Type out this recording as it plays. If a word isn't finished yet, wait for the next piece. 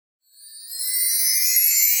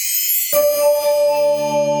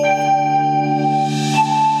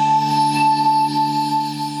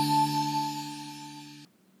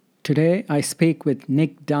Today, I speak with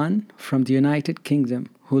Nick Dunn from the United Kingdom,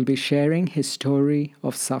 who will be sharing his story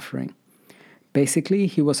of suffering. Basically,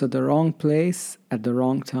 he was at the wrong place at the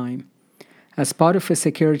wrong time. As part of his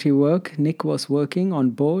security work, Nick was working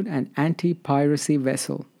on board an anti piracy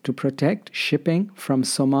vessel to protect shipping from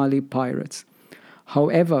Somali pirates.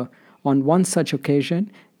 However, on one such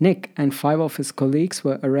occasion, Nick and five of his colleagues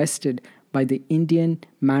were arrested by the Indian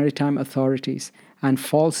maritime authorities and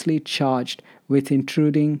falsely charged with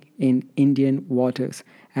intruding in Indian waters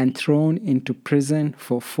and thrown into prison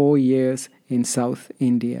for 4 years in South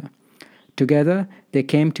India. Together, they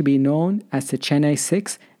came to be known as the Chennai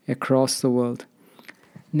Six across the world.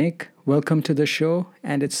 Nick, welcome to the show,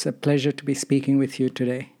 and it's a pleasure to be speaking with you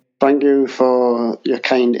today. Thank you for your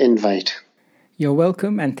kind invite. You're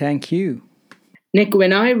welcome, and thank you. Nick,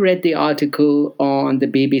 when I read the article on the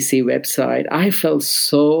BBC website, I felt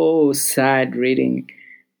so sad reading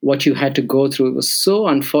what you had to go through. It was so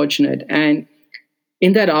unfortunate. And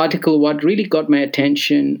in that article, what really got my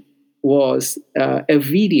attention was a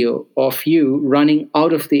video of you running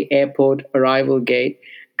out of the airport arrival gate,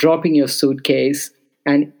 dropping your suitcase,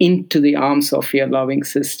 and into the arms of your loving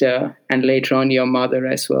sister, and later on your mother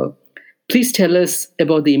as well. Please tell us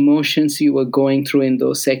about the emotions you were going through in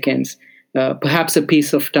those seconds. Perhaps a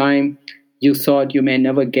piece of time you thought you may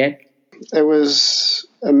never get. It was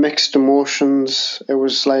a mixed emotions. It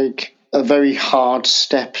was like a very hard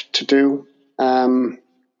step to do.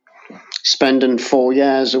 Spending 4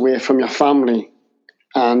 years away from your family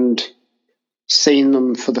and seeing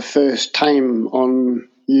them for the first time on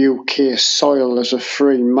UK soil as a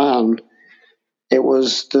free man, it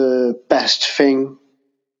was the best thing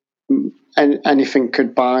anything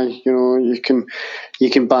could buy. You know, you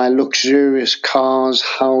can buy luxurious cars,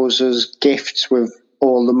 houses, gifts with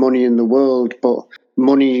all the money in the world, but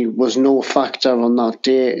money was no factor on that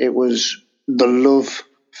day. It was the love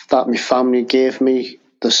that my family gave me,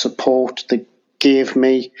 the support they gave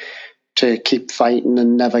me to keep fighting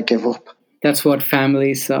and never give up. That's what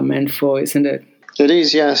families are meant for, isn't it? It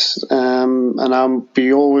is, yes. And I'll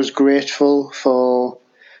be always grateful for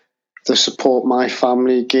the support my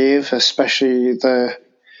family gave, especially the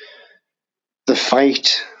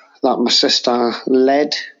fight that my sister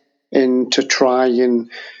led in to try and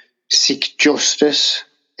seek justice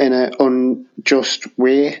in an unjust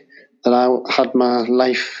way that I had my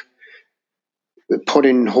life put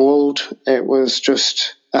in hold. It was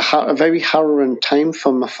just a very harrowing time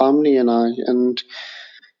for my family and I. And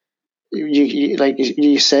you like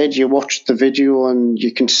you said, you watched the video and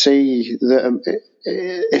you can see that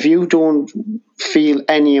if you don't feel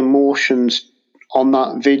any emotions on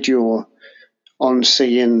that video, on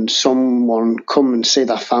seeing someone come and see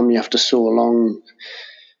their family after so long,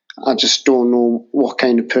 I just don't know what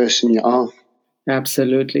kind of person you are.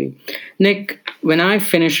 Absolutely. Nick, when I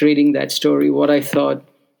finished reading that story, what I thought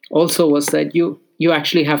also was that you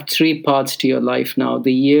actually have three parts to your life now.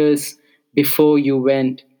 The years before you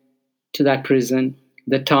went to that prison,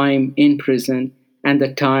 the time in prison, and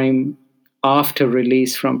the time after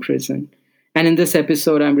release from prison. And in this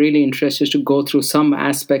episode, I'm really interested to go through some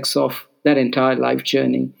aspects of that entire life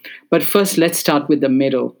journey. But first, let's start with the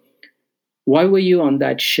middle. Why were you on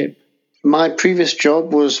that ship? My previous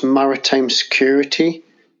job was maritime security,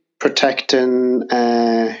 protecting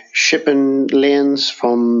shipping lanes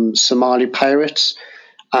from Somali pirates,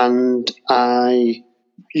 and I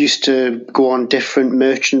used to go on different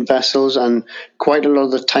merchant vessels, and quite a lot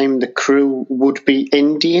of the time the crew would be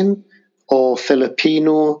Indian or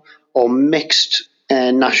Filipino or mixed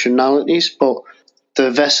nationalities, but the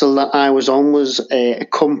vessel that I was on was a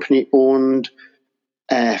company-owned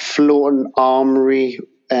floating armory,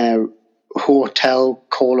 hotel,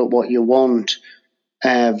 call it what you want,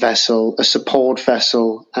 vessel, a support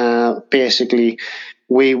vessel. Basically,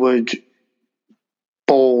 we would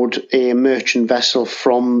board a merchant vessel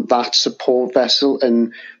from that support vessel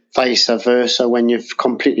and vice versa when you've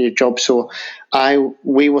completed your job. So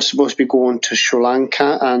we were supposed to be going to Sri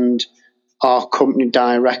Lanka, and our company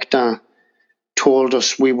director told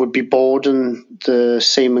us we would be boarding the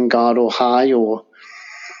Seaman Ohio.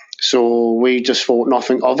 So we just thought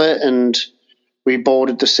nothing of it, and we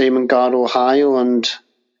boarded the Seaman Ohio, and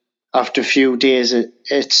after a few days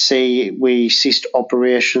at sea, we ceased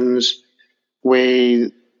operations.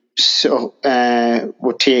 We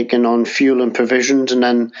were taking on fuel and provisions, and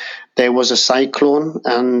then there was a cyclone,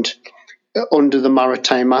 and under the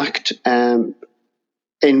Maritime Act,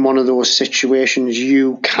 in one of those situations,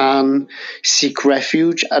 you can seek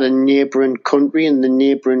refuge at a neighbouring country, and the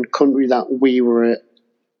neighbouring country that we were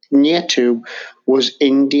near to was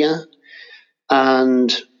India.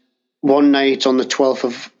 And one night on the 12th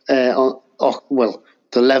of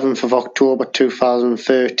the 11th of October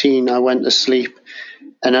 2013, I went to sleep,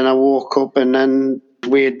 and then I woke up, and then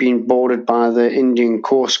we had been boarded by the Indian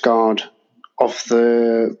Coast Guard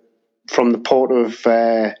from the port of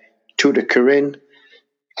Tuticorin,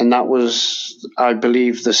 and that was, I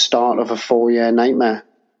believe, the start of a 4-year nightmare.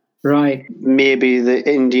 Right. Maybe the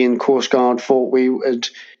Indian Coast Guard thought we had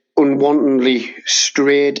unwantedly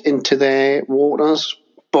strayed into their waters,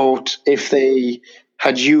 but if they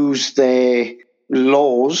had used their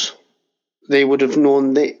laws, they would have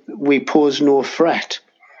known that we pose no threat.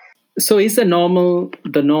 So is the normal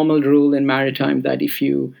rule in maritime that if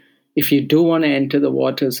you do want to enter the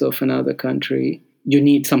waters of another country, you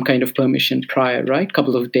need some kind of permission prior, right? A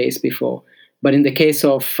couple of days before. But in the case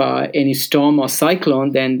of any storm or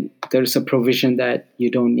cyclone, then there's a provision that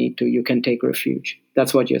you don't need to. You can take refuge.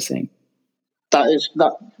 That's what you're saying.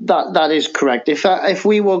 That is correct. If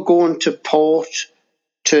we were going to port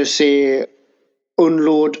to, say,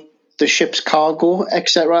 unload the ship's cargo,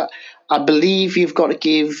 etc., I believe you've got to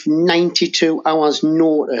give 92 hours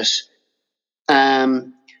notice.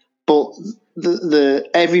 But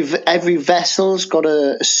every vessel's got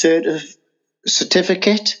a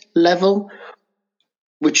certificate level,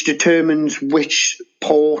 which determines which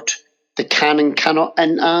port they can and cannot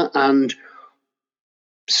enter. And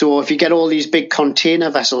so if you get all these big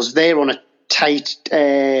container vessels, they're on a tight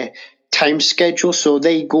time schedule, so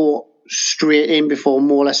they go straight in before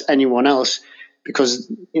more or less anyone else,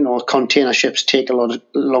 because container ships take a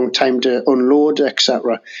long time to unload,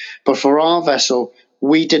 etc. But for our vessel,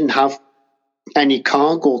 we didn't have any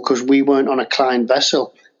cargo because we weren't on a client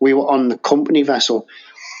vessel. We were on the company vessel.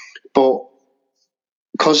 But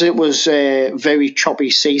because it was a very choppy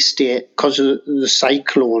sea state because of the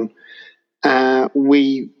cyclone,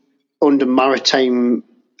 we, under Maritime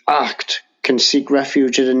Act, can seek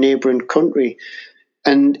refuge at a neighbouring country.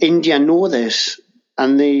 And India know this,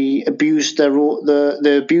 and they abused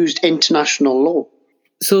they abused international law.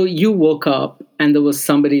 So you woke up and there was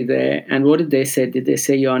somebody there, and what did they say? Did they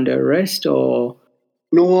say you're under arrest, or?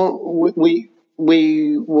 No, we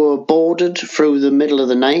were boarded through the middle of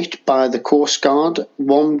the night by the Coast Guard.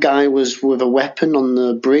 One guy was with a weapon on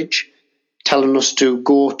the bridge, telling us to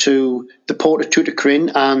go to the port of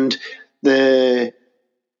Tuticorin, and the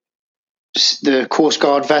Coast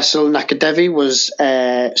Guard vessel Nakadevi was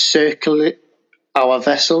circling our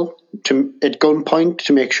vessel at gunpoint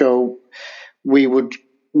to make sure we would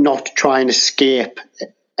not try and escape,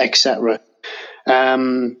 etc.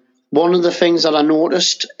 One of the things that I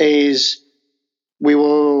noticed is we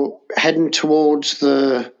were heading towards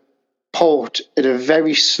the port at a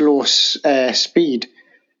very slow speed,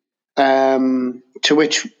 to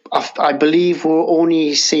which I believe we're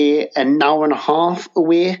only, say, an hour and a half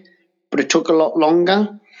away, but it took a lot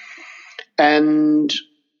longer. And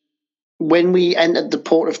when we entered the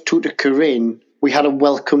port of Tuticorin, we had a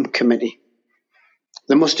welcome committee.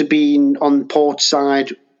 There must have been on port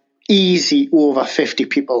side easy over 50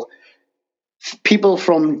 people. People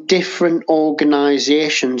from different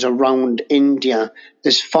organisations around India,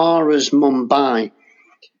 as far as Mumbai.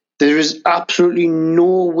 There is absolutely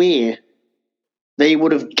no way they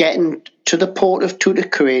would have gotten to the port of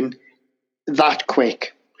Tuticorin that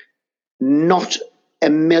quick. Not a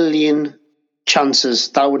million chances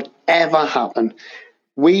that would ever happen.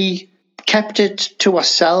 We kept it to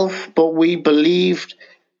ourselves, but we believed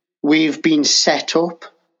we've been set up.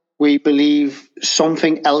 We believe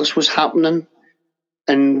something else was happening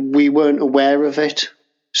and we weren't aware of it.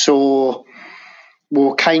 So we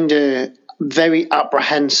were kind of very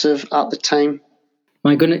apprehensive at the time.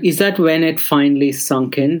 My goodness, is that when it finally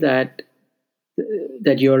sunk in that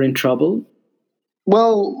you're in trouble?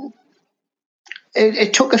 Well,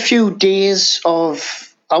 it took a few days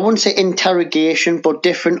of, I wouldn't say interrogation, but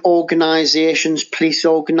different organisations, police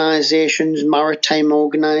organisations, maritime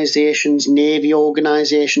organisations, navy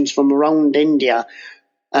organisations from around India.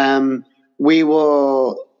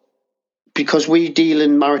 Because we deal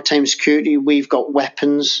in maritime security, we've got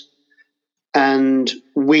weapons, and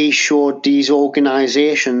we showed these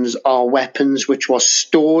organisations our weapons, which were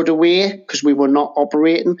stored away because we were not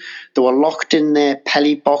operating. They were locked in their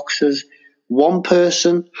pelly boxes. One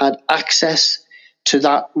person had access to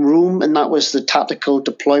that room, and that was the tactical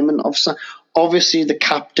deployment officer. Obviously, the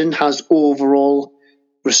captain has overall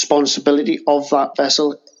responsibility of that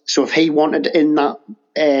vessel. So if he wanted in that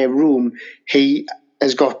room, he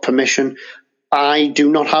has got permission. I do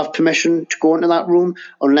not have permission to go into that room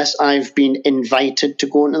unless I've been invited to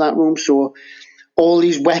go into that room. So all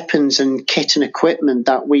these weapons and kit and equipment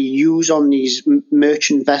that we use on these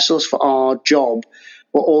merchant vessels for our job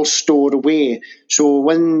were all stored away. So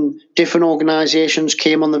when different organisations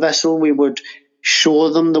came on the vessel, we would show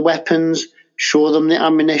them the weapons, show them the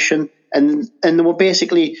ammunition, and they were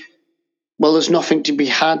basically, well, there's nothing to be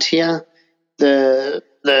had here. The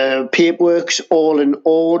paperwork's all in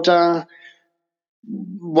order.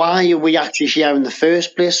 Why are we actually here in the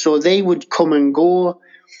first place? So they would come and go,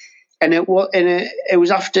 and it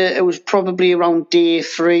was probably around day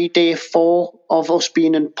 3, day 4 of us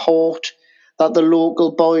being in port that the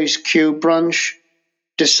local boys Q branch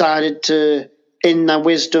decided to, in their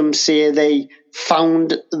wisdom, say they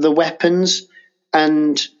found the weapons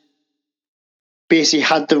and basically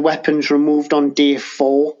had the weapons removed on day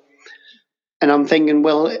 4. And I'm thinking,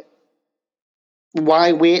 well,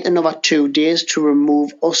 why wait another 2 days to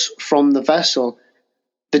remove us from the vessel?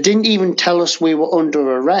 They didn't even tell us we were under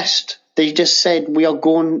arrest. They just said we are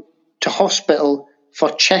going to hospital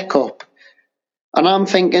for checkup. And I'm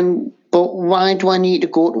thinking, but why do I need to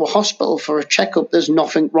go to a hospital for a checkup? There's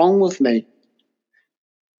nothing wrong with me.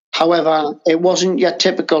 However, it wasn't your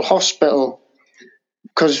typical hospital,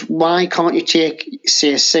 because why can't you take,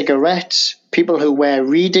 say, cigarettes, people who wear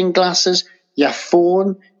reading glasses, your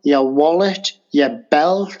phone, your wallet, your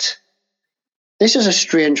belt? This is a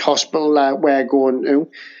strange hospital that we're going to.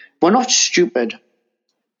 We're not stupid.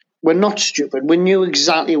 We're not stupid. We knew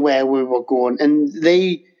exactly where we were going, and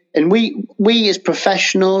we as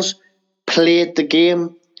professionals played the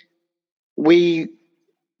game.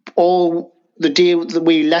 The day that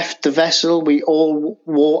we left the vessel, we all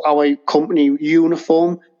wore our company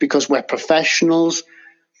uniform because we're professionals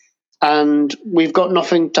and we've got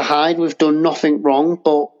nothing to hide. We've done nothing wrong.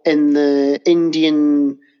 But in the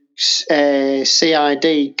Indian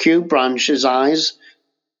CID Q branch's eyes,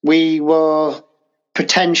 we were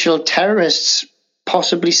potential terrorists,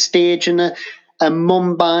 possibly staging a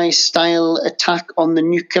Mumbai-style attack on the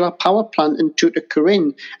nuclear power plant in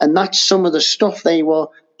Tuticorin. And that's some of the stuff they were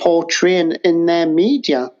portraying in their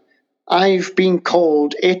media. I've been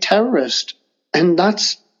called a terrorist, and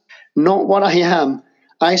that's not what I am.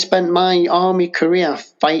 I spent my army career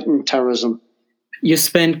fighting terrorism. You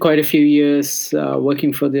spent quite a few years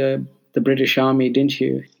working for the British Army, didn't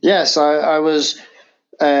you? Yes, I was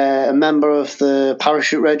a member of the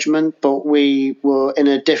parachute regiment, but we were in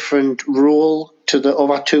a different role to the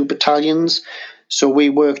other 2 battalions. So we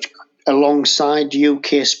worked alongside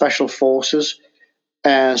UK Special Forces.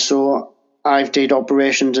 So I've did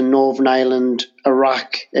operations in Northern Ireland,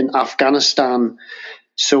 Iraq, and Afghanistan.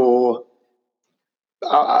 So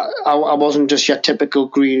I wasn't just your typical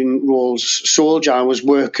green roles soldier. I was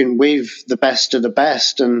working with the best of the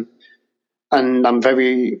best, and I'm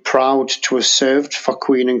very proud to have served for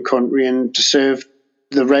Queen and Country and to serve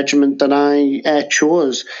the regiment that I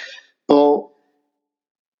chose. But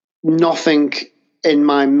nothing in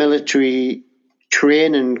my military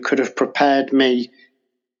training could have prepared me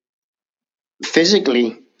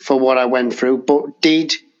physically for what I went through, but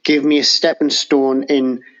did give me a stepping stone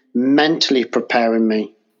in mentally preparing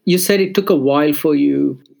me. You said it took a while for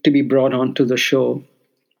you to be brought onto the show.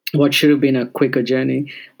 What should have been a quicker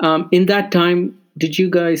journey. In that time, did you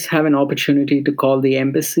guys have an opportunity to call the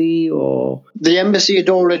embassy, or? The embassy had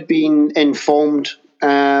already been informed.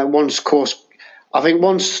 Once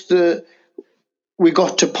we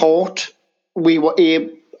got to port, we were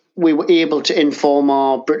able to inform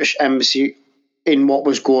our British embassy in what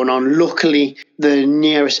was going on. Luckily, the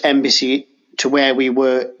nearest embassy to where we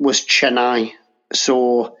were was Chennai,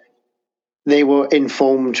 so they were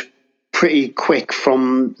informed pretty quick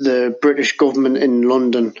from the British government in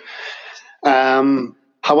London.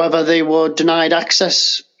 However, they were denied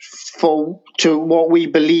access to what we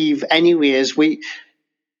believe anyways.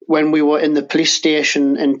 When we were in the police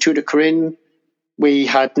station in Tuticorin, we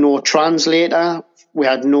had no translator, we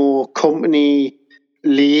had no company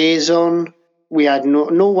liaison, we had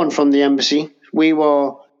no one from the embassy. We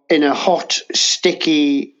were in a hot,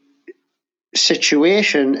 sticky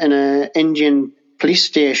situation in an Indian police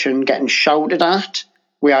station getting shouted at.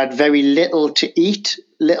 We had very little to eat,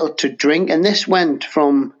 little to drink, and this went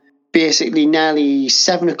from basically nearly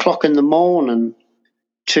 7 o'clock in the morning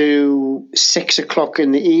to 6 o'clock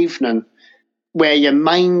in the evening, where your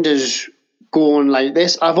mind is going like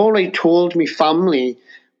this. I've already told my family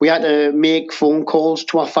we had to make phone calls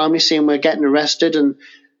to our family saying we're getting arrested, and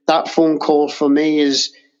that phone call for me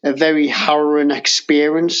is a very harrowing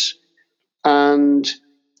experience, and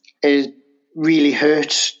it really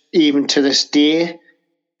hurts even to this day,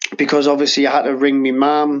 because obviously I had to ring my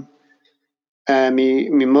mum,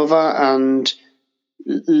 my mother, and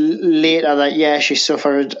later that year she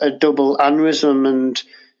suffered a double aneurysm and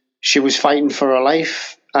she was fighting for her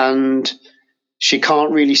life and she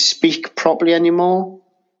can't really speak properly anymore.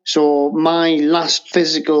 So my last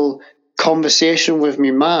physical conversation with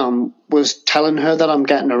my mum was telling her that I'm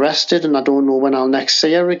getting arrested and I don't know when I'll next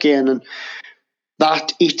see her again. And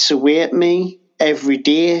that eats away at me every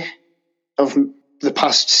day of the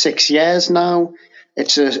past 6 years now.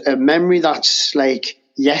 It's a memory that's like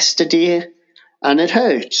yesterday, and it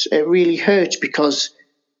hurts. It really hurts because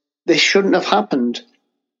this shouldn't have happened.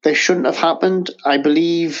 They shouldn't have happened. I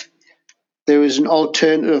believe there was an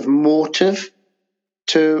alternative motive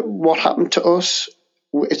to what happened to us.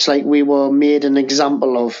 It's like we were made an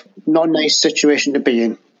example of. Not a nice situation to be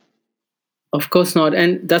in. Of course not.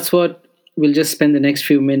 And that's what we'll just spend the next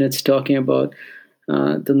few minutes talking about,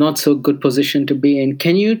 the not so good position to be in.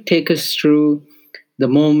 Can you take us through the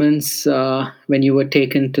moments when you were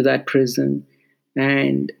taken to that prison?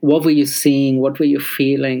 And what were you seeing? What were you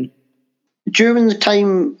feeling? During the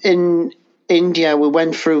time in India, we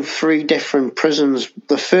went through 3 different prisons.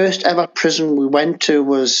 The first ever prison we went to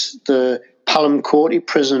was the Palamkoti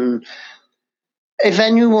prison. If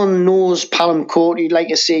anyone knows Palamkoti,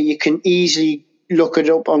 like I say, you can easily look it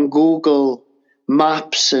up on Google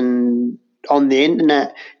Maps and on the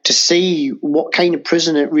internet to see what kind of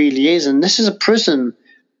prison it really is. And this is a prison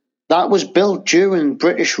that was built during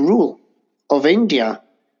British rule of India.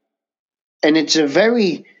 And it's a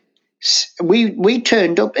very... We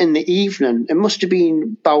turned up in the evening. It must have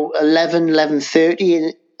been about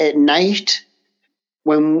 11:30 at night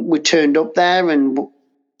when we turned up there. And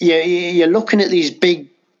you're looking at these big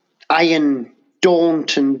iron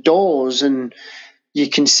Daunton doors, and you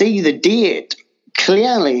can see the date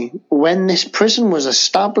clearly when this prison was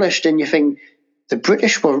established, and you think the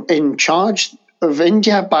British were in charge of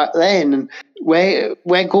India back then, and we're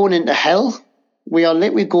going into hell. We are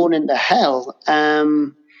literally going into hell.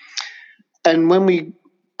 And when we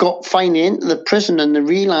got finally into the prison and they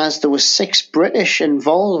realised there were 6 British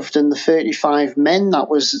involved in the 35 men that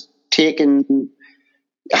was taken,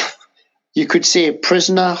 you could say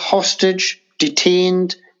prisoner, hostage,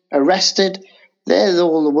 detained, arrested. They're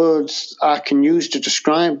all the words I can use to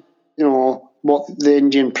describe, what the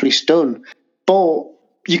Indian police done. But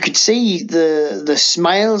you could see the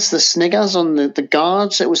smiles, the sniggers on the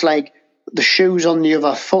guards. It was like, the shoes on the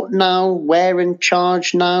other foot now, we're in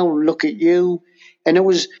charge now, look at you. And it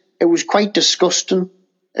was quite disgusting.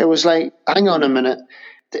 It was like, hang on a minute,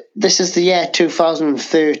 this is the year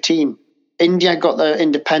 2013. India got their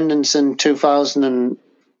independence in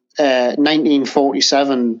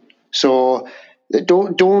 1947. So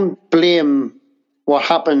don't blame what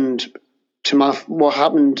happened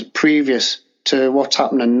previous to what's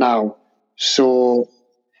happening now. So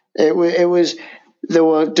it was. They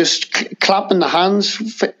were just clapping their hands,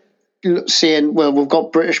 saying, well, we've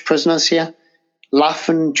got British prisoners here,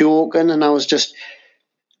 laughing, joking, and I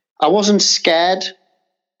wasn't scared.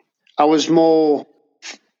 I was more,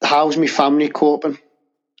 how's my family coping?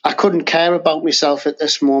 I couldn't care about myself at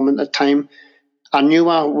this moment of time. I knew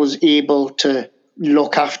I was able to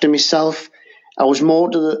look after myself. I was more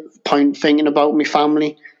to the point thinking about my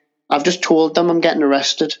family. I've just told them I'm getting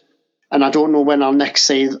arrested, and I don't know when I'll next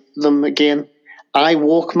see them again. I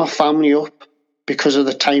woke my family up because of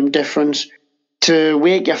the time difference. To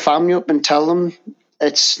wake your family up and tell them,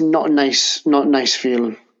 it's not a nice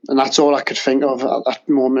feeling. And that's all I could think of at that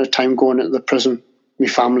moment of time going into the prison, my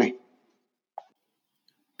family.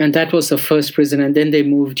 And that was the first prison, and then they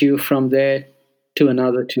moved you from there to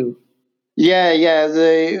another 2. Yeah.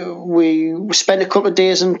 We spent a couple of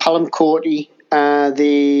days in Palamkoti.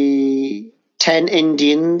 The 10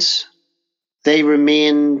 Indians, they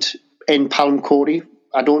remained in Palamkoti.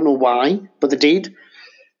 I don't know why, but they did.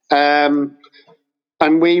 And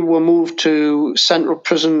we were moved to Central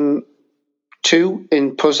Prison 2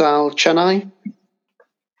 in Puzhal, Chennai.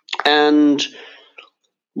 And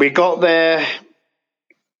we got there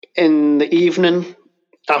in the evening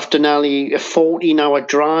after nearly a 14-hour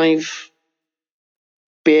drive.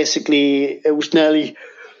 Basically, it was nearly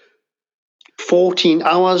 14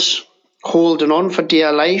 hours holding on for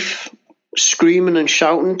dear life, screaming and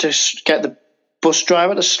shouting to get the bus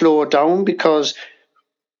driver to slow down because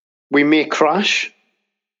we may crash.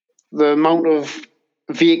 The amount of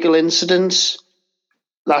vehicle incidents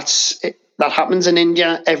that happens in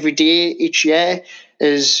India every day, each year,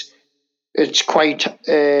 it's quite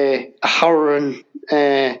a harrowing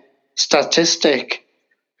statistic.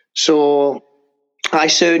 So I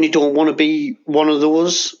certainly don't want to be one of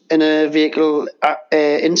those in a vehicle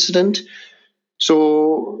incident.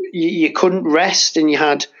 So you couldn't rest, and you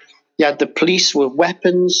had the police with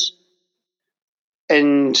weapons,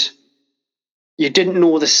 and you didn't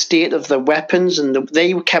know the state of the weapons, and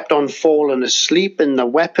they kept on falling asleep, and the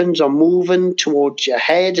weapons are moving towards your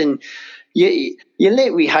head, and you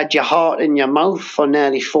literally had your heart in your mouth for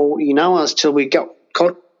nearly 14 hours till we got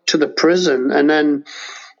to the prison. And then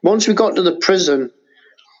once we got to the prison,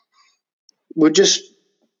 we just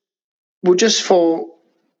thought,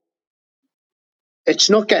 it's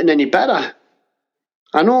not getting any better.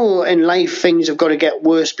 I know in life things have got to get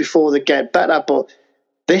worse before they get better, but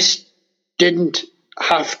this didn't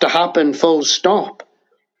have to happen full stop.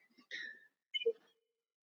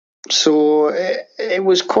 So it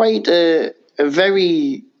was quite a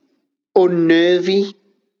very unnervy,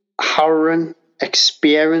 harrowing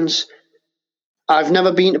experience. I've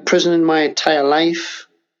never been to prison in my entire life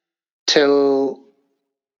till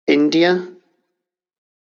India,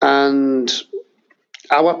 and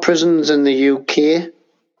our prisons in the UK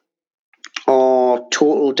are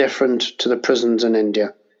total different to the prisons in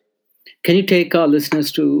India. Can you take our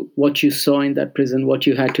listeners to what you saw in that prison, what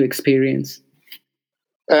you had to experience?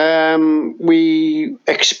 We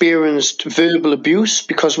experienced verbal abuse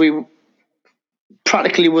because we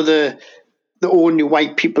practically were the only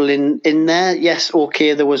white people in there. Yes,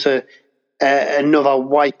 okay, there was another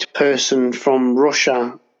white person from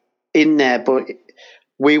Russia in there, but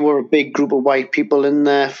we were a big group of white people in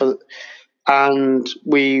there, and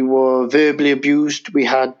we were verbally abused. We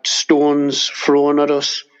had stones thrown at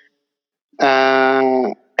us.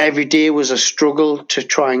 Every day was a struggle to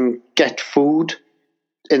try and get food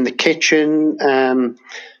in the kitchen.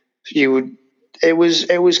 It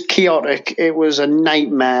was chaotic. It was a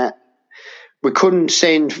nightmare. We couldn't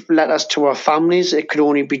send letters to our families. It could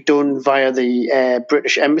only be done via the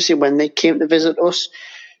British Embassy when they came to visit us.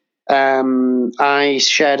 I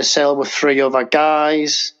shared a cell with 3 other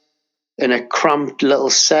guys in a cramped little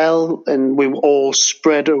cell, and we were all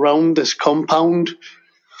spread around this compound.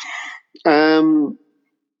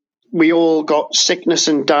 We all got sickness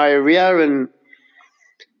and diarrhea, and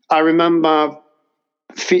I remember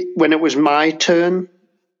when it was my turn,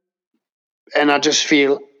 and I just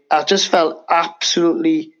felt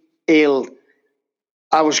absolutely ill.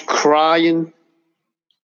 I was crying,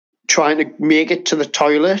 trying to make it to the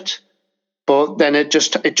toilet, but then it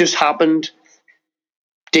just happened.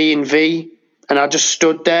 D&V, and I just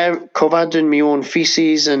stood there covered in my own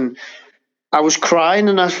feces, and I was crying,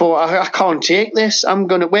 and I thought, I can't take this.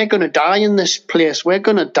 We're gonna die in this place. We're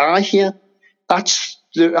gonna die here. That's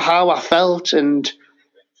how I felt, and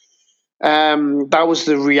that was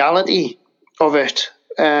the reality of it.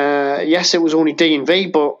 Yes, it was only D&V,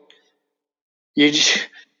 but you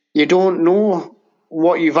don't know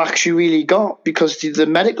what you've actually really got, because the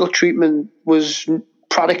medical treatment was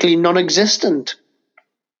practically non-existent.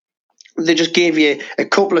 They just gave you a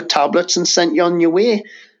couple of tablets and sent you on your way.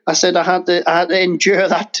 I said I had to endure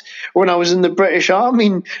that when I was in the British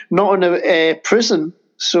Army, not in a prison.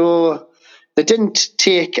 So they didn't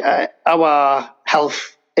take our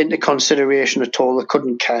health into consideration at all. They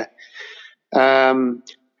couldn't care. I've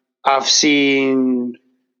seen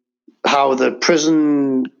how the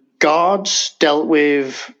prison guards dealt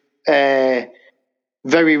with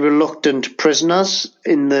very reluctant prisoners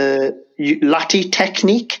in the latte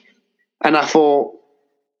technique. And I thought,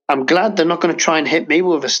 I'm glad they're not going to try and hit me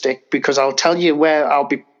with a stick, because I'll tell you where I'll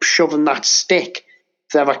be shoving that stick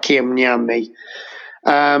if they ever came near me.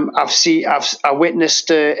 I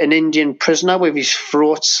witnessed an Indian prisoner with his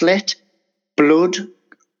throat slit, blood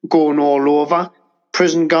going all over,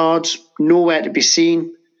 prison guards nowhere to be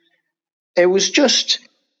seen. It was just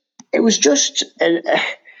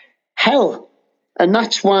hell. And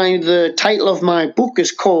that's why the title of my book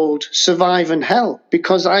is called Surviving Hell,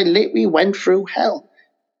 because I literally went through hell.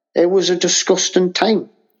 It was a disgusting time.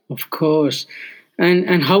 Of course.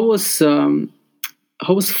 And how was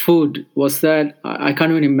food? Was that, I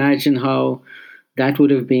can't even imagine how that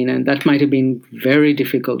would have been, and that might have been very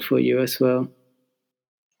difficult for you as well.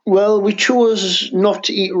 Well, we chose not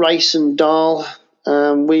to eat rice and dal.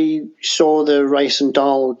 We saw the rice and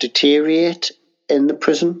dal deteriorate in the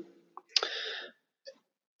prison.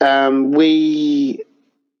 We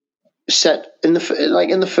set in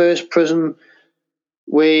the first prison,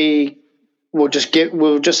 we were just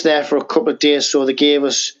there for a couple of days, so they gave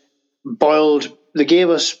us boiled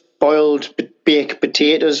baked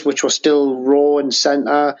potatoes, which were still raw and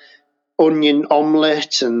centre, onion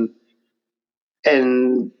omelette and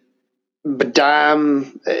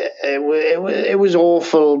badam. It was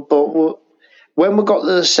awful. But when we got to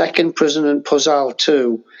the second prison in Puzal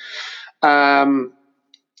too,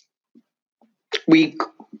 we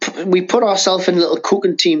put ourselves in little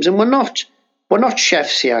cooking teams, and we're not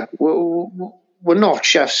chefs here. We're not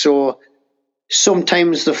chefs, so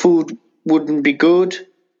sometimes the food wouldn't be good,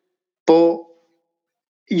 but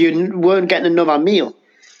you weren't getting another meal.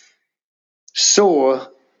 So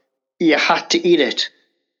you had to eat it.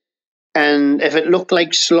 And if it looked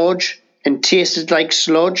like sludge and tasted like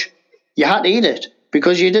sludge, you had to eat it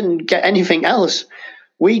because you didn't get anything else.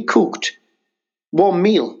 We cooked one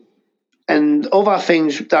meal, and other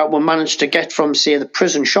things that we managed to get from, say, the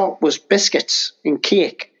prison shop was biscuits and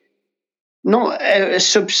cake. Not a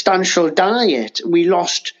substantial diet. We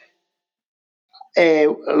lost a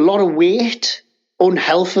lot of weight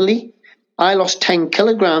unhealthily. I lost 10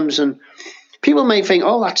 kilograms, and people may think,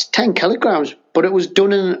 oh, that's 10 kilograms, but it was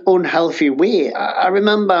done in an unhealthy way. I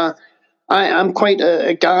remember I'm quite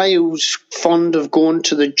a guy who's fond of going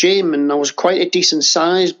to the gym, and I was quite a decent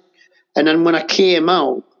size. And then when I came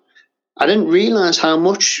out, I didn't realise how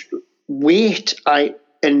much weight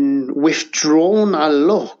and withdrawn I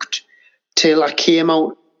looked till I came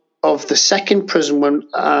out of the second prison when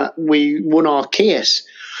we won our case.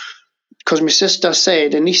 Because my sister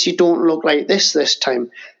said, at least you don't look like this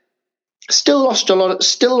time. Still lost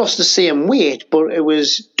the same weight, but it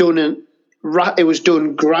was done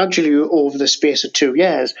gradually over the space of 2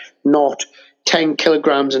 years, not 10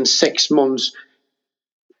 kilograms in 6 months,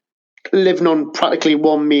 living on practically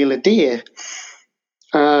one meal a day.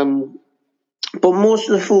 But most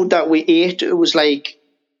of the food that we ate, it was like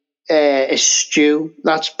a stew.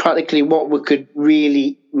 That's practically what we could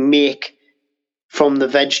really make from the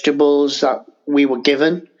vegetables that we were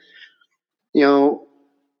given. 2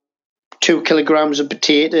 kilograms of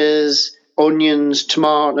potatoes, onions,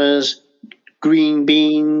 tomatoes, green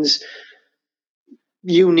beans,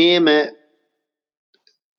 you name it.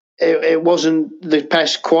 It wasn't the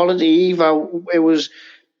best quality either.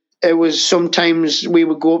 It was sometimes we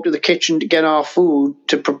would go up to the kitchen to get our food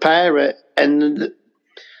to prepare it, and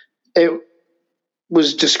it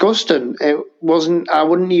was disgusting. It wasn't. I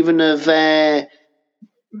wouldn't even have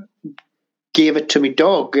gave it to my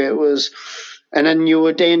dog. It was, and then you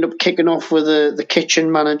would end up kicking off with the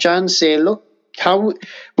kitchen manager and say, "Look, how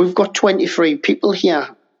we've got 23 people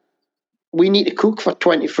here. We need to cook for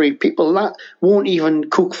 23 people. That won't even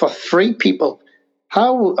cook for 3 people.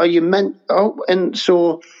 How are you meant?" Oh, and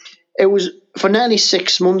so it was for nearly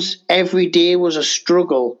 6 months. Every day was a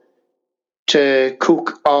struggle to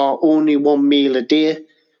cook our only one meal a day.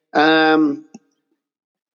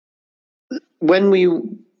 When we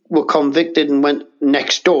were convicted and went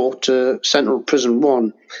next door to Central Prison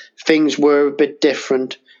 1, things were a bit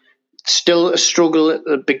different. Still a struggle at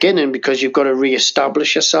the beginning because you've got to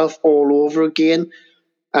re-establish yourself all over again.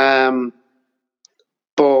 But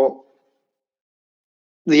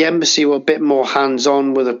the embassy were a bit more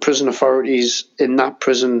hands-on with the prison authorities in that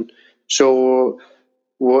prison, so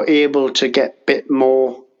we're able to get a bit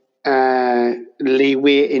more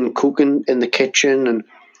leeway in cooking in the kitchen. And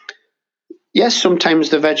yes, sometimes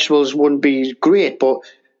the vegetables wouldn't be great, but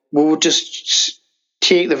we would just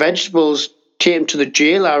take the vegetables, take them to the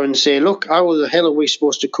jailer and say, "Look, how the hell are we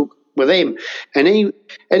supposed to cook with him?" And they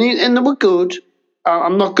were good.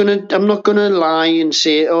 I'm not gonna lie and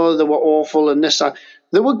say, "Oh, they were awful," and this.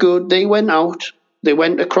 They were good. They went out. They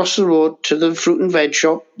went across the road to the fruit and veg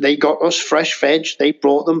shop. They got us fresh veg. They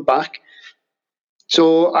brought them back.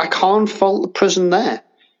 So I can't fault the prison there.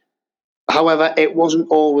 However, it wasn't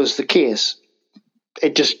always the case.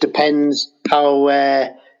 It just depends how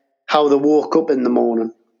they woke up in the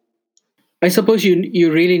morning. I suppose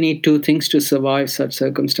you really need 2 things to survive such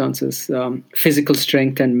circumstances, physical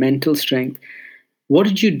strength and mental strength. What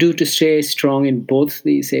did you do to stay strong in both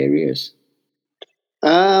these areas?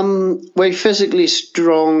 Well, physically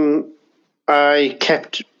strong, I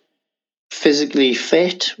kept physically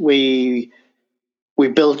fit. We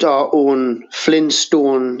built our own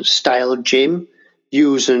Flintstone style gym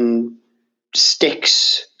using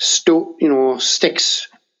sticks, stones,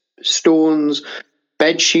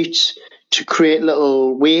 bed sheets to create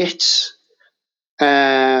little weights,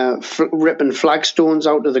 ripping flagstones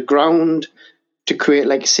out of the ground to create,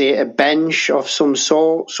 like, say, a bench of some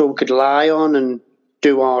sort so we could lie on and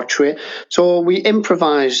do our trade. So we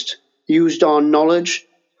improvised, used our knowledge,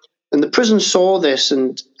 and the prison saw this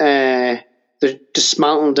and they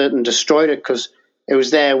dismantled it and destroyed it because it was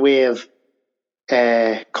their way of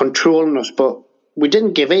controlling us. But we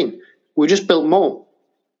didn't give in. We just built more.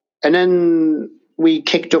 And then we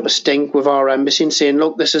kicked up a stink with our embassy and saying,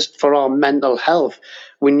 "Look, this is for our mental health.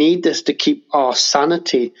 We need this to keep our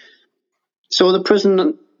sanity." So the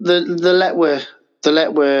prison, the let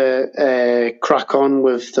crack on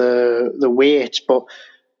with the weight, but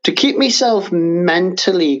to keep myself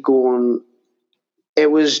mentally going,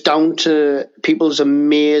 it was down to people's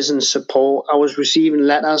amazing support. I was receiving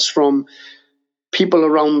letters from people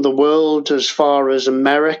around the world, as far as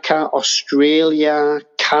America, Australia,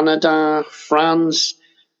 Canada, France,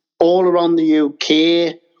 all around the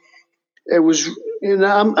UK, it was,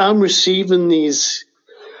 I'm receiving these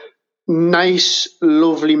nice,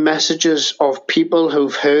 lovely messages of people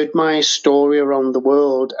who've heard my story around the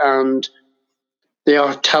world, and they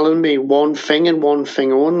are telling me one thing and one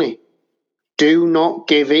thing only: do not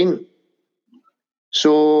give in.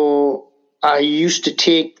 So I used to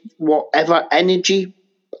take whatever energy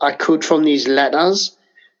I could from these letters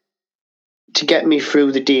to get me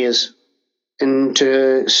through the days and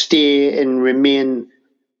to stay and remain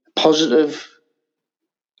positive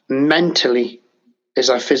mentally as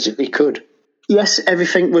I physically could. Yes,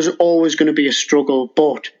 everything was always going to be a struggle,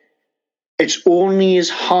 but it's only as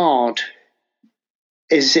hard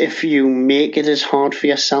as if you make it as hard for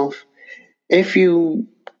yourself. If you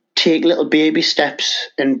take little baby steps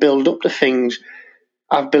and build up to things,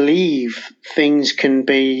 I believe things can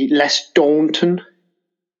be less daunting.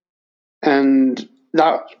 And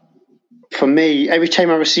that, for me, every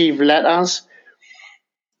time I received letters,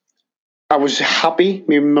 I was happy.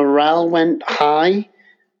 My morale went high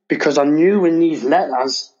because I knew in these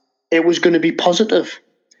letters it was going to be positive.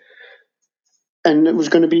 And it was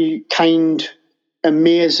going to be kind,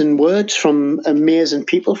 amazing words from amazing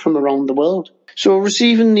people from around the world. So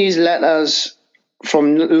receiving these letters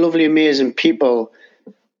from lovely, amazing people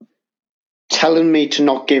telling me to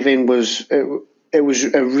not give in was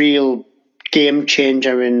a real game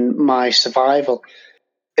changer in my survival.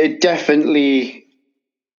 It definitely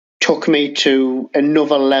took me to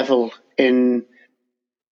another level in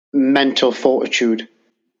mental fortitude.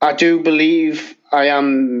 I do believe I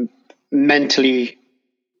am mentally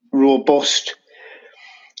robust.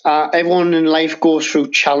 Everyone in life goes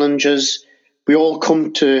through challenges. We all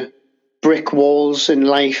come to brick walls in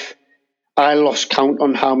life. I lost count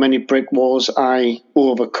on how many brick walls I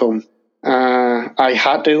overcome. I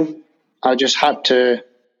had to. I just had to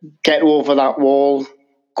get over that wall,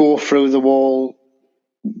 go through the wall.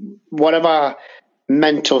 Whatever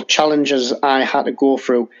mental challenges I had to go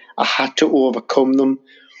through, I had to overcome them.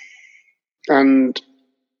 And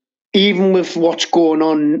even with what's going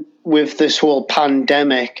on with this whole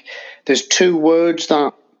pandemic, there's two words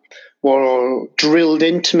that were drilled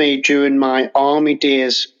into me during my army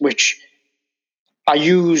days, which I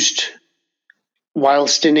used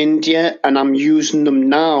whilst in India, and I'm using them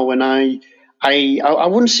now. And I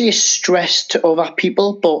wouldn't say stress to other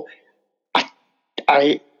people, but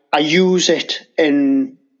I use it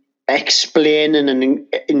in explaining and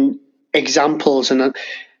in examples, and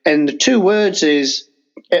the two words is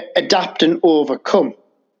adapt and overcome.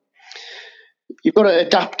 You've got to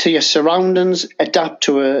adapt to your surroundings, adapt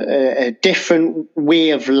to a different way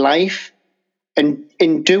of life, and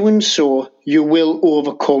in doing so, you will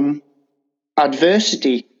overcome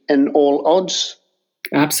adversity and all odds.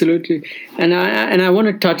 Absolutely. And I want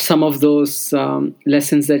to touch some of those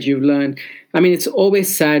lessons that you've learned. I mean, it's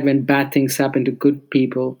always sad when bad things happen to good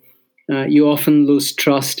people. You often lose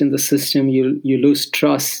trust in the system. You lose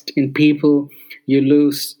trust in people. You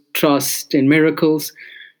lose trust in miracles.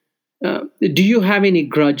 Do you have any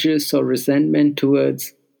grudges or resentment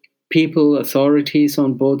towards people, authorities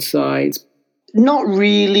on both sides? Not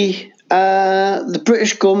really. The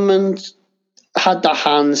British government had their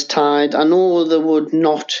hands tied. I know they would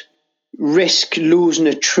not risk losing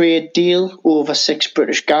a trade deal over 6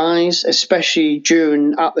 British guys, especially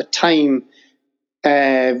at the time,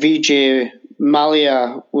 Vijay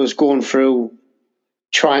Mallya was going through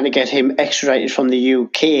trying to get him extradited from the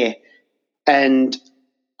UK. And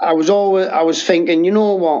I was thinking, you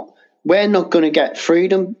know what? We're not going to get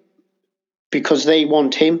freedom because they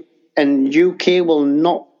want him, and UK will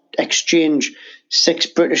not exchange 6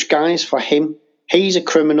 British guys for him. He's a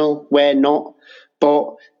criminal, we're not.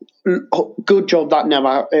 But good job that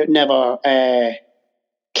never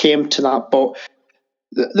came to that. But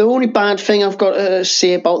the only bad thing I've got to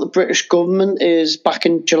say about the British government is back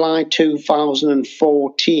in July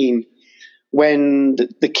 2014, when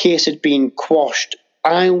the case had been quashed,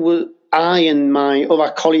 I and my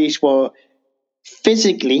other colleagues were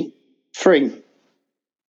physically free.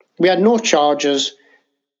 We had no charges.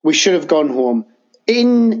 We should have gone home.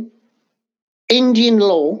 In Indian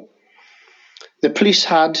law, the police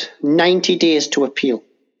had 90 days to appeal.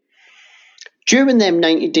 During them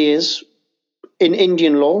 90 days, in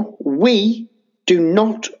Indian law, we do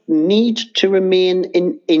not need to remain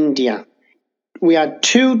in India. We had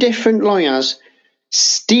 2 different lawyers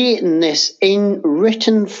stating this in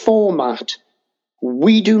written format.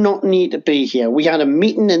 We do not need to be here. We had a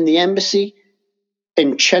meeting in the embassy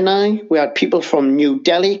in Chennai. We had people from New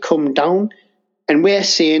Delhi come down, and we're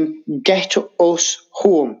saying, get us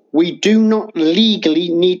home. We do not legally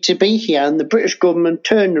need to be here. And the British government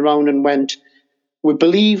turned around and went, we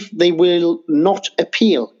believe they will not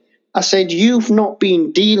appeal. I said, you've not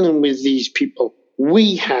been dealing with these people.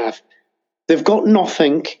 We have. They've got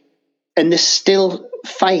nothing and they still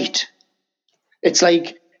fight. It's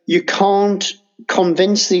like you can't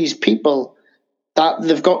convince these people that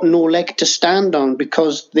they've got no leg to stand on,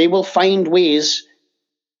 because they will find ways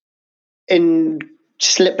in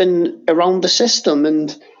slipping around the system.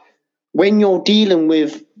 And when you're dealing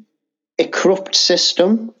with a corrupt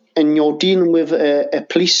system and you're dealing with a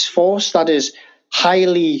police force that is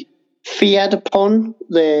highly feared upon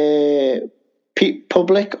the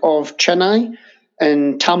public of Chennai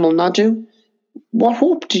and Tamil Nadu, what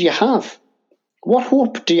hope do you have? What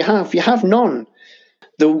hope do you have? You have none.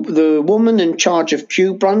 The woman in charge of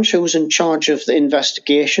Q Branch, who was in charge of the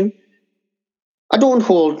investigation, I don't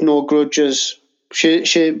hold no grudges.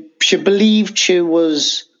 She believed she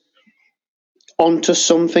was onto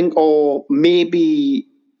something, or maybe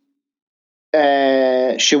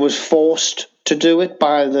she was forced to do it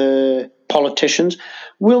by the politicians.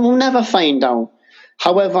 We'll never find out.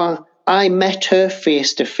 However, I met her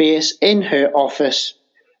face to face in her office,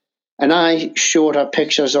 and I showed her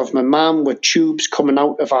pictures of my mum with tubes coming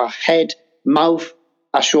out of her head, mouth.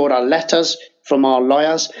 I showed her letters from our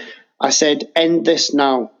lawyers. I said, end this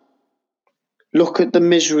now. Look at the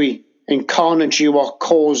misery and carnage you are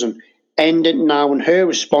causing. End it now. And her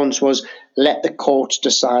response was, let the courts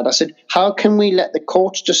decide. I said, how can we let the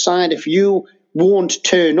courts decide if you won't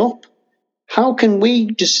turn up? How can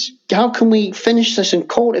we finish this in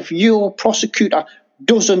court if your prosecutor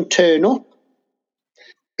doesn't turn up?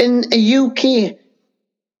 In the UK,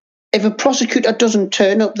 if a prosecutor doesn't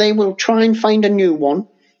turn up, they will try and find a new one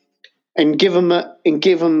and give them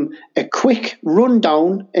a quick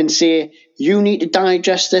rundown and say, you need to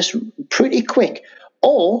digest this pretty quick,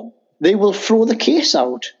 or they will throw the case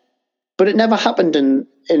out. But it never happened in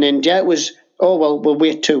India. It was, oh, well, we'll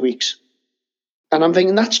wait 2 weeks. And I'm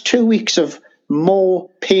thinking, that's 2 weeks of more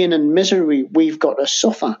pain and misery we've got to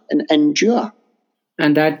suffer and endure.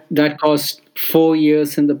 And that cost 4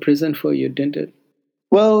 years in the prison for you, didn't it?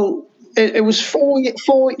 Well, it was 4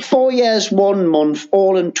 years, 1 month,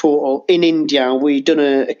 all in total in India. We'd done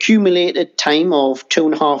an accumulated time of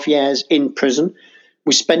 2.5 years in prison.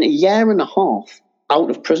 We spent 1.5 years out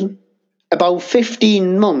of prison. About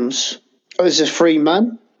 15 months as a free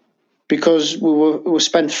man, because we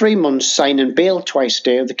spent 3 months signing bail twice a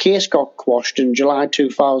day. The case got quashed in July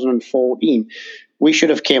 2014. We should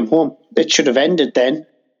have came home. It should have ended then.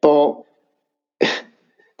 But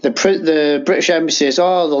the British Embassy says,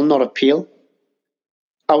 oh, they'll not appeal.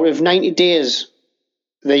 Out of 90 days,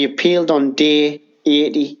 they appealed on day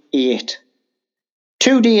 88.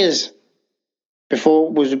 2 days before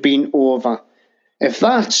it was being over. If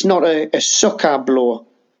that's not a sucker blow,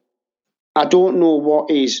 I don't know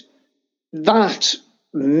what is. That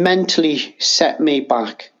mentally set me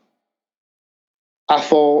back. I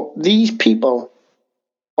thought, these people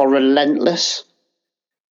are relentless.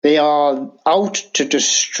 They are out to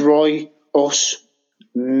destroy us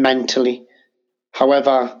mentally.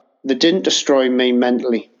 However, they didn't destroy me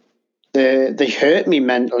mentally. They hurt me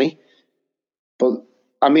mentally. But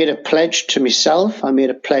I made a pledge to myself. I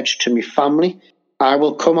made a pledge to my family. I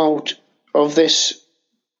will come out of this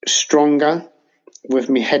stronger with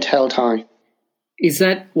my head held high. Was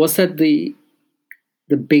that the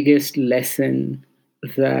biggest lesson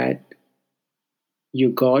that you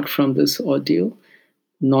got from this ordeal?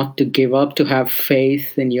 Not to give up, to have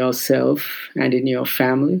faith in yourself and in your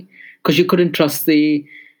family? Because you couldn't trust the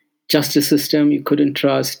justice system, you couldn't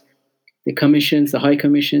trust the commissions, the high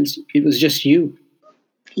commissions. It was just you.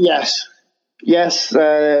 Yes.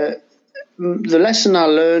 The lesson I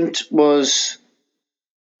learned was,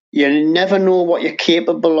 you never know what you're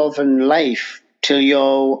capable of in life till you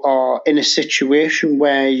are in a situation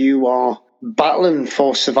where you are battling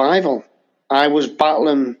for survival. I was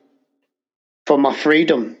battling for my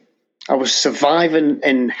freedom. I was surviving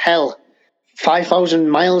in hell, 5,000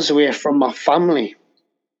 miles away from my family.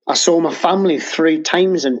 I saw my family 3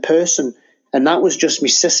 times in person, and that was just my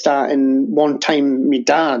sister and one time my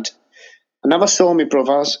dad. I never saw my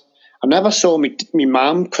brothers. I never saw my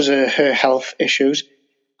mum because of her health issues.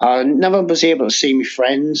 I never was able to see my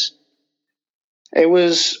friends. It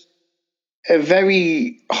was a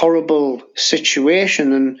very horrible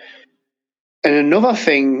situation. And another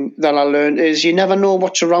thing that I learned is you never know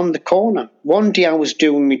what's around the corner. One day I was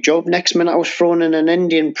doing my job, next minute I was thrown in an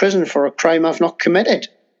Indian prison for a crime I've not committed.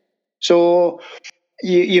 So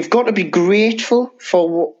you've got to be grateful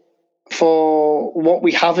for what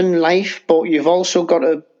we have in life, but you've also got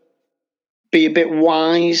to be a bit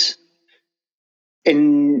wise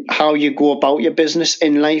in how you go about your business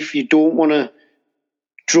in life. You don't want to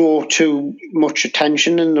draw too much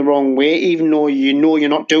attention in the wrong way, even though you know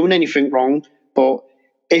you're not doing anything wrong. But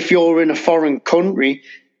if you're in a foreign country,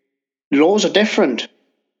 laws are different.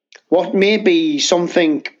 What may be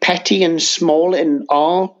something petty and small in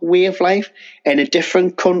our way of life, in a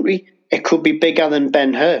different country, it could be bigger than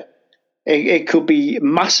Ben-Hur. It could be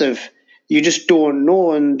massive. You just don't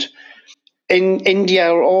know. And in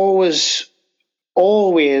India, always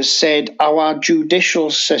said our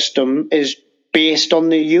judicial system is based on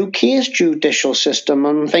the UK's judicial system.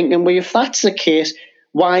 I'm thinking, well, if that's the case,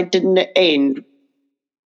 why didn't it end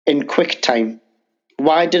in quick time?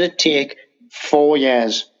 Why did it take 4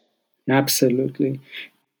 years? Absolutely.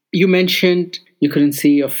 You mentioned you couldn't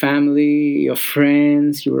see your family, your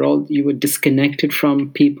friends. You were disconnected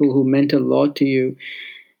from people who meant a lot to you.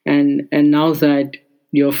 And now that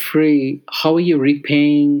you're free, how are you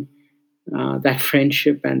repaying that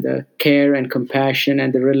friendship and the care and compassion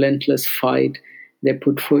and the relentless fight they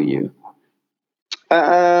put for you?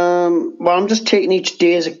 Well, I'm just taking each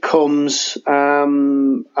day as it comes.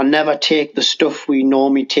 I never take the stuff we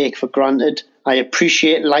normally take for granted. I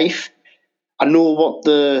appreciate life. I know what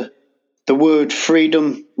the word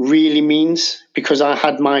freedom really means, because I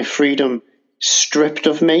had my freedom stripped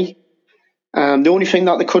of me. The only thing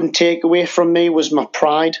that they couldn't take away from me was my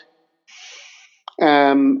pride.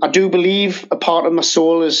 I do believe a part of my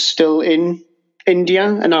soul is still in India,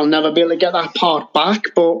 and I'll never be able to get that part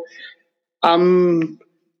back, but I'm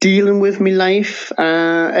dealing with my life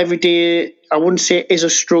every day. I wouldn't say it is a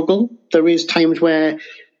struggle. There is times where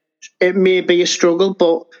it may be a struggle,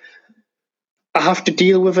 but I have to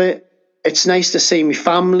deal with it. It's nice to see my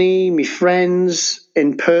family, my friends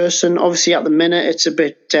in person. Obviously, at the minute, it's a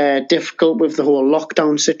bit difficult with the whole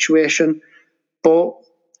lockdown situation. But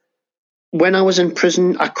when I was in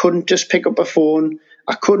prison, I couldn't just pick up a phone.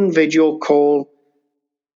 I couldn't video call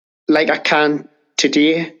like I can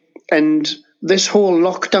today. And this whole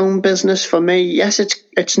lockdown business for me, yes,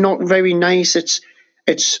 it's not very nice.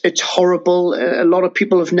 It's horrible. A lot of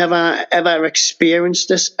people have never ever experienced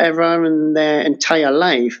this ever in their entire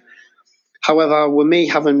life. However, with me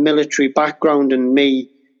having military background and me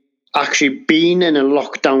actually being in a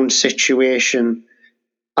lockdown situation,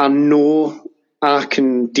 I know I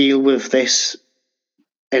can deal with this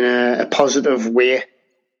in a positive way.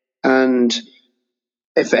 And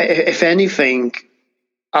if anything,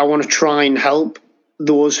 I want to try and help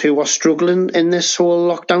those who are struggling in this whole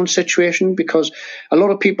lockdown situation, because a lot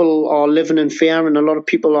of people are living in fear, and a lot of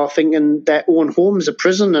people are thinking their own home is a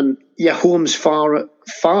prison, and your home's far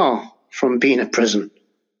from being a prison.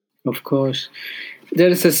 Of course. There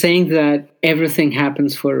is a saying that everything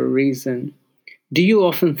happens for a reason. Do you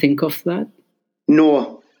often think of that?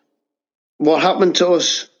 No. What happened to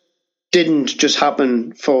us didn't just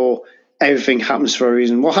happen for everything happens for a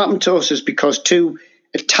reason. What happened to us is because two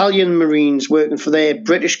Italian Marines working for their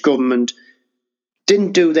British government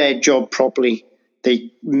didn't do their job properly.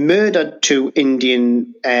 They murdered two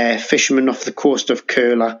Indian fishermen off the coast of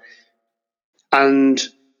Kerala, and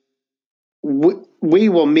we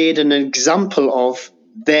were made an example of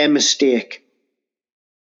their mistake.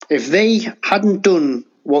 If they hadn't done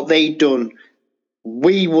what they'd done,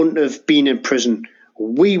 we wouldn't have been in prison.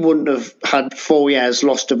 We wouldn't have had 4 years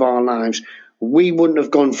lost of our lives. We wouldn't have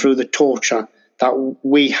gone through the torture that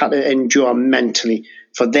we had to endure mentally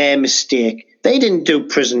for their mistake. They didn't do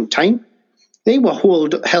prison time. They were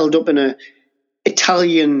held up in an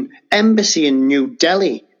Italian embassy in New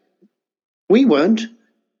Delhi. We weren't.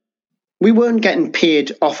 We weren't getting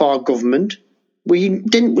paid off our government. We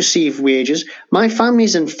didn't receive wages. My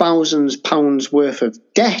family's in thousands of pounds worth of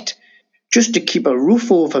debt just to keep a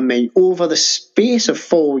roof over me over the space of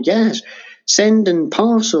 4 years, sending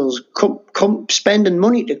parcels, spending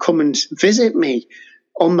money to come and visit me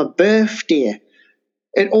on my birthday.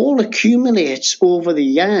 It all accumulates over the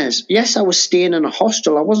years. Yes, I was staying in a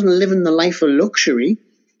hostel. I wasn't living the life of luxury.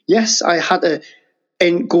 Yes, I had to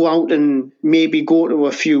go out and maybe go to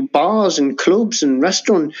a few bars and clubs and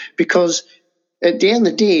restaurants, because at the end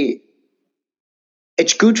of the day,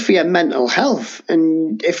 it's good for your mental health.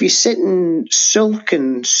 And if you sit and sulk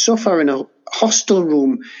and suffer in a hostel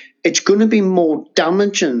room, it's going to be more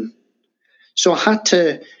damaging. So I had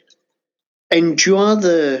to endure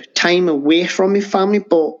the time away from my family,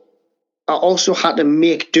 but I also had to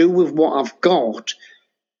make do with what I've got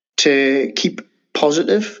to keep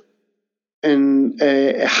positive and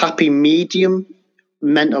a happy medium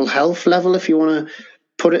mental health level, if you want to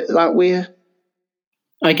put it that way.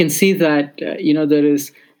 I can see that there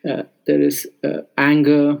is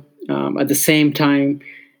anger. At the same time,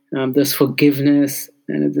 there's forgiveness,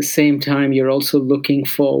 and at the same time, you're also looking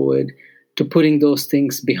forward to putting those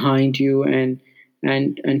things behind you and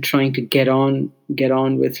and trying to get on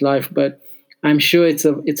with life. But I'm sure it's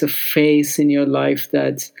a phase in your life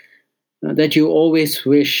that you always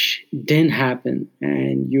wish didn't happen,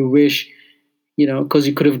 and you wish, because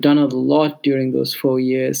you could have done a lot during those 4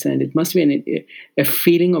 years, and it must be a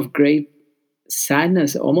feeling of great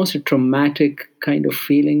sadness, almost a traumatic kind of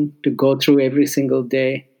feeling to go through every single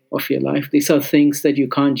day of your life. These are things that you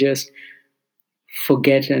can't just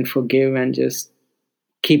forget and forgive and just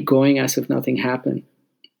keep going as if nothing happened.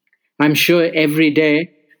 I'm sure every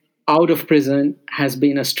day out of prison has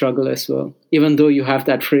been a struggle as well, even though you have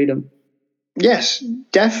that freedom. Yes,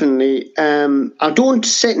 definitely. I don't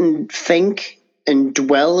sit and think and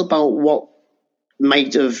dwell about what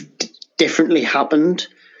might have differently happened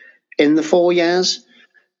in the 4 years.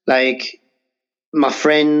 Like my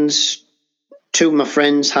friends, two of my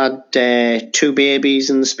friends had two babies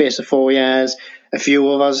in the space of 4 years. A few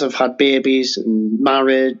of us have had babies and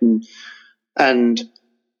married, and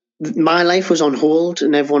my life was on hold,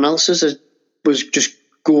 and everyone else's was just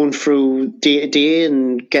going through day to day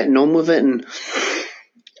and getting on with it. And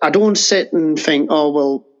I don't sit and think, oh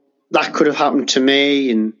well, that could have happened to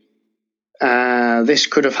me, and this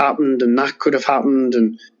could have happened, and that could have happened,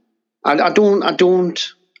 and I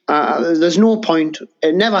don't. There's no point.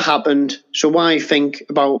 It never happened. So why think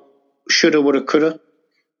about shoulda, woulda, coulda?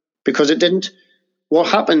 Because it didn't. What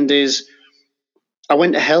happened is I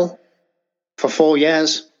went to hell for 4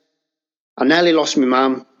 years. I nearly lost my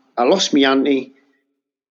mum. I lost my auntie.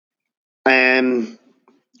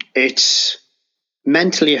 It's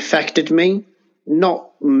mentally affected me,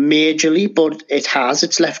 not majorly, but it has.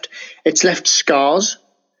 It's left scars.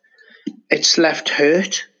 It's left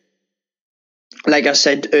hurt. Like I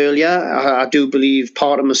said earlier, I do believe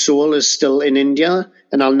part of my soul is still in India,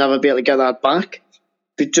 and I'll never be able to get that back,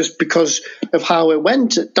 just because of how it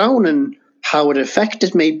went down and how it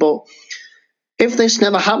affected me. But if this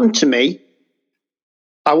never happened to me,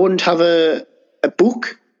 I wouldn't have a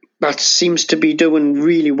book that seems to be doing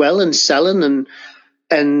really well and selling,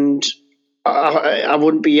 and I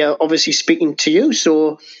wouldn't be obviously speaking to you.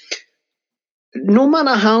 So no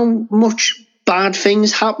matter how much bad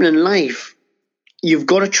things happen in life, you've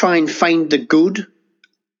got to try and find the good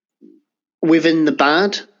within the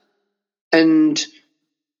bad. And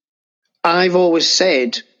I've always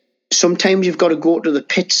said, sometimes you've got to go to the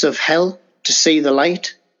pits of hell to see the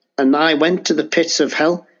light. And I went to the pits of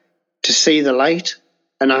hell to see the light,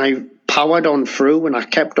 and I powered on through, and I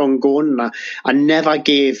kept on going, and I never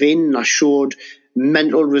gave in, and I showed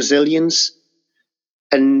mental resilience,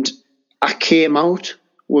 and I came out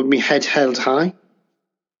with my head held high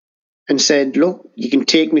and said, look, you can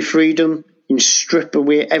take me freedom, you can strip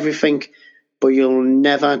away everything, but you'll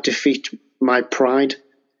never defeat my pride,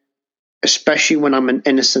 especially when I'm an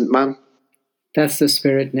innocent man. That's the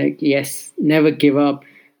spirit, Nick. Yes, never give up.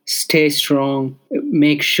 Stay strong.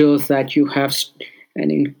 Make sure that you have an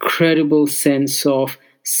incredible sense of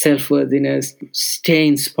self-worthiness. Stay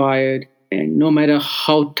inspired. And no matter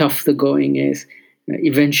how tough the going is,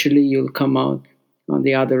 eventually you'll come out on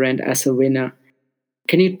the other end as a winner.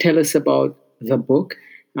 Can you tell us about the book?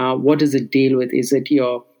 What does it deal with? Is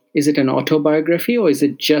it an autobiography, or is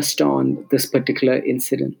it just on this particular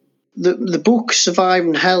incident? The book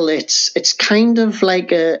Surviving Hell, it's kind of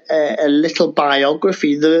like a little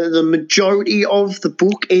biography. The majority of the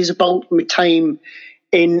book is about my time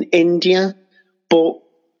in India, but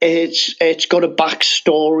it's got a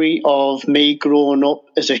backstory of me growing up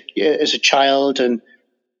as a child, and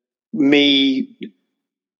me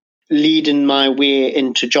leading my way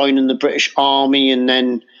into joining the British Army, and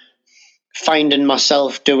then finding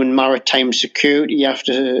myself doing maritime security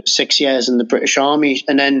after 6 years in the British Army.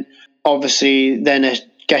 And then obviously then it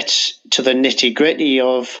gets to the nitty gritty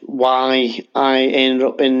of why I ended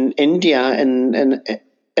up in India in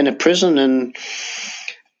a prison. And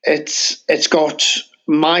it's got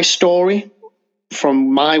my story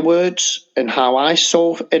from my words and how I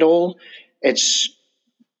saw it all. It's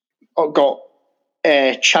got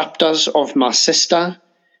chapters of my sister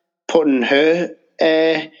putting her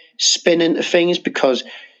spin into things, because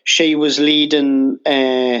she was leading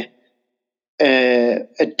a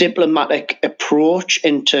diplomatic approach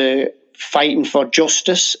into fighting for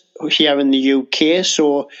justice here in the UK.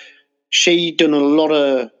 So she done a lot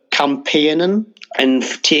of campaigning and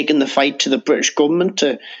taking the fight to the British government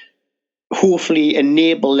to hopefully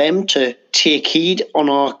enable them to take heed on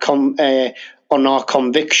our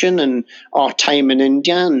conviction and our time in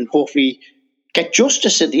India, and hopefully get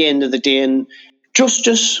justice at the end of the day. And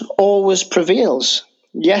justice always prevails.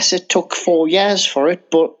 Yes, it took 4 years for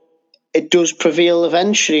it, but it does prevail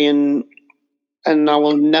eventually. And I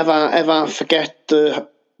will never ever forget the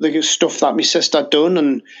the stuff that my sister done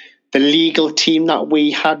and the legal team that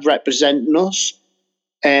we had representing us.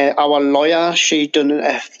 Our lawyer, she done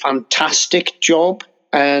a fantastic job,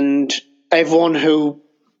 and everyone who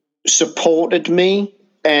supported me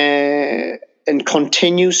and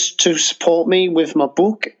continues to support me with my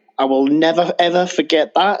book, I will never ever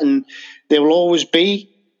forget that, and they will always be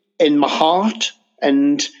in my heart,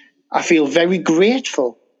 and I feel very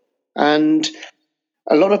grateful. And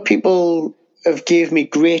a lot of people have gave me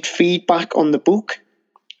great feedback on the book,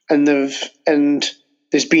 and there's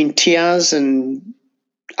been tears and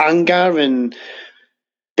anger and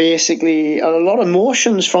basically a lot of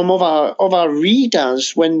emotions from other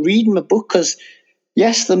readers when reading my book, because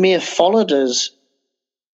yes, they may have followed us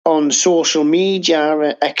on social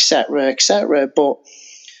media, etc., but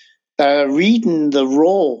reading the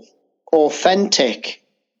raw, authentic,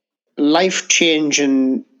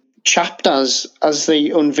 life-changing chapters as they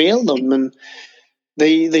unveil them, and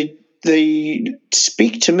they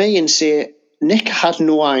speak to me and say, Nick, I had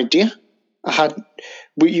no idea.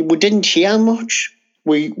 We didn't hear much.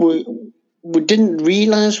 We didn't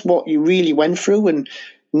realise what you really went through, and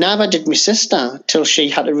neither did my sister till she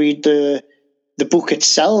had to read the book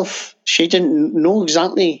itself. She didn't know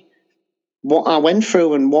exactly what I went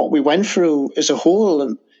through and what we went through as a whole,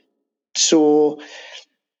 and so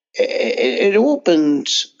it opened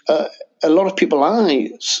a lot of people's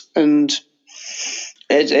eyes, and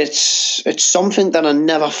it's something that I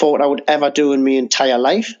never thought I would ever do in my entire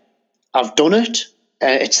life. I've done it.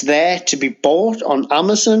 It's there to be bought on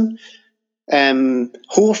Amazon.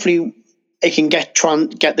 Hopefully, it can get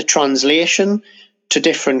the translation to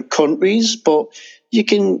different countries, but you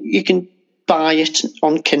can buy it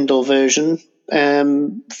on Kindle version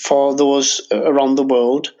for those around the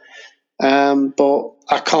world. But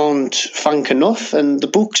I can't thank enough, and the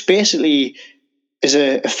book's basically is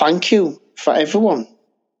a thank you for everyone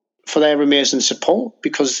for their amazing support,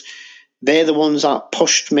 because they're the ones that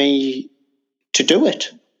pushed me to do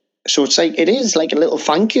it. So it is like a little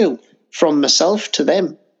thank you from myself to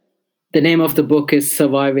them. The name of the book is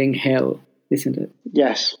Surviving Hell, isn't it?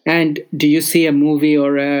 Yes. And do you see a movie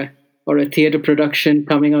or a theatre production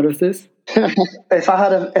coming out of this? If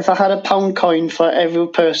I had a pound coin for every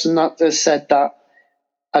person that has said that,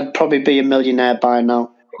 I'd probably be a millionaire by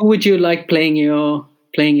now. Who would you like playing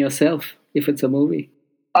yourself if it's a movie?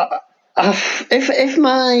 If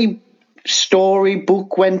my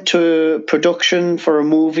storybook went to production for a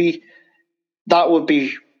movie, that would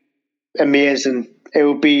be amazing. It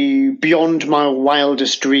would be beyond my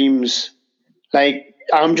wildest dreams. Like,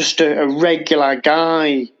 I'm just a regular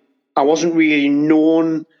guy. I wasn't really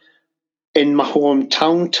known in my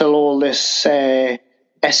hometown till all this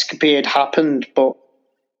escapade happened, but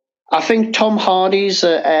I think Tom Hardy's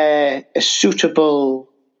a suitable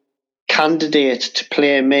candidate to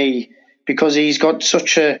play me, because he's got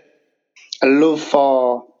such a love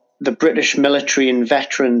for the British military and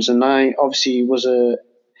veterans, and I obviously was a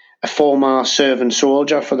former serving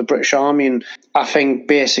soldier for the British Army, and I think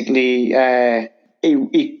basically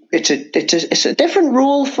it's a different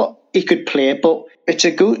role for he could play, but it's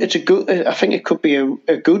a good. I think it could be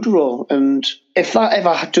a good role, and if that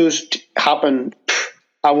ever does happen,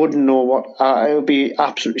 I wouldn't know what. It would be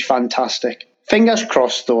absolutely fantastic. Fingers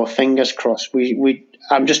crossed, though. Fingers crossed.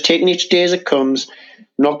 I'm just taking each day as it comes,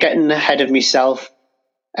 not getting ahead of myself.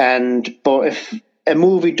 But if a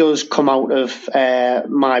movie does come out of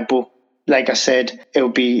my book, like I said, it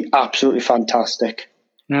would be absolutely fantastic.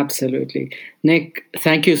 Absolutely. Nick,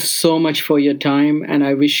 thank you so much for your time, and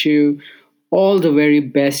I wish you all the very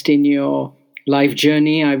best in your life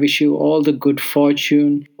journey. I wish you all the good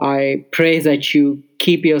fortune. I pray that you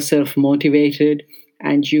keep yourself motivated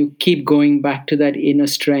and you keep going back to that inner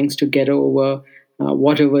strength to get over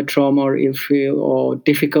whatever trauma or ill feel or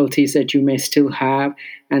difficulties that you may still have,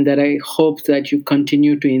 and that I hope that you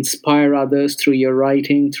continue to inspire others through your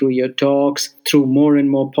writing, through your talks, through more and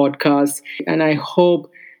more podcasts. And I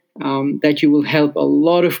hope that you will help a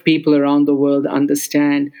lot of people around the world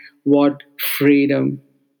understand what freedom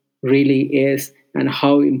really is and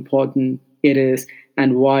how important it is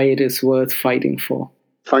and why it is worth fighting for.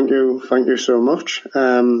 Thank you so much.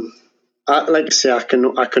 Like I say, I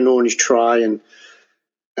can only try, and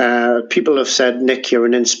people have said, Nick, you're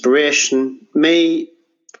an inspiration. Me,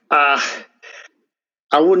 I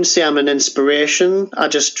wouldn't say I'm an inspiration. I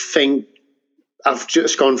just think I've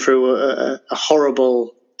just gone through a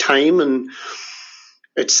horrible time, and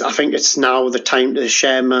I think it's now the time to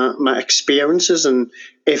share my experiences, and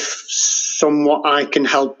if somewhat I can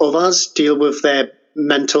help others deal with their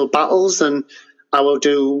mental battles, then I will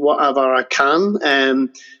do whatever I can.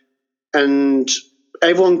 And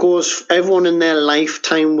Everyone in their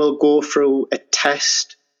lifetime will go through a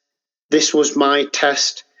test. This was my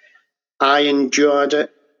test. I endured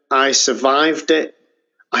it. I survived it.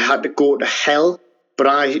 I had to go to hell, but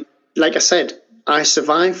like I said, I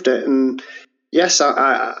survived it. And yes,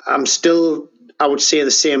 I'm still, I would say,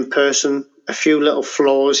 the same person. A few little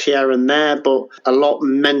flaws here and there, but a lot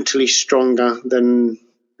mentally stronger than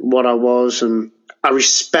what I was. And I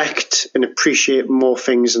respect and appreciate more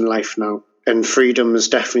things in life now. And freedom is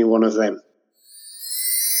definitely one of them.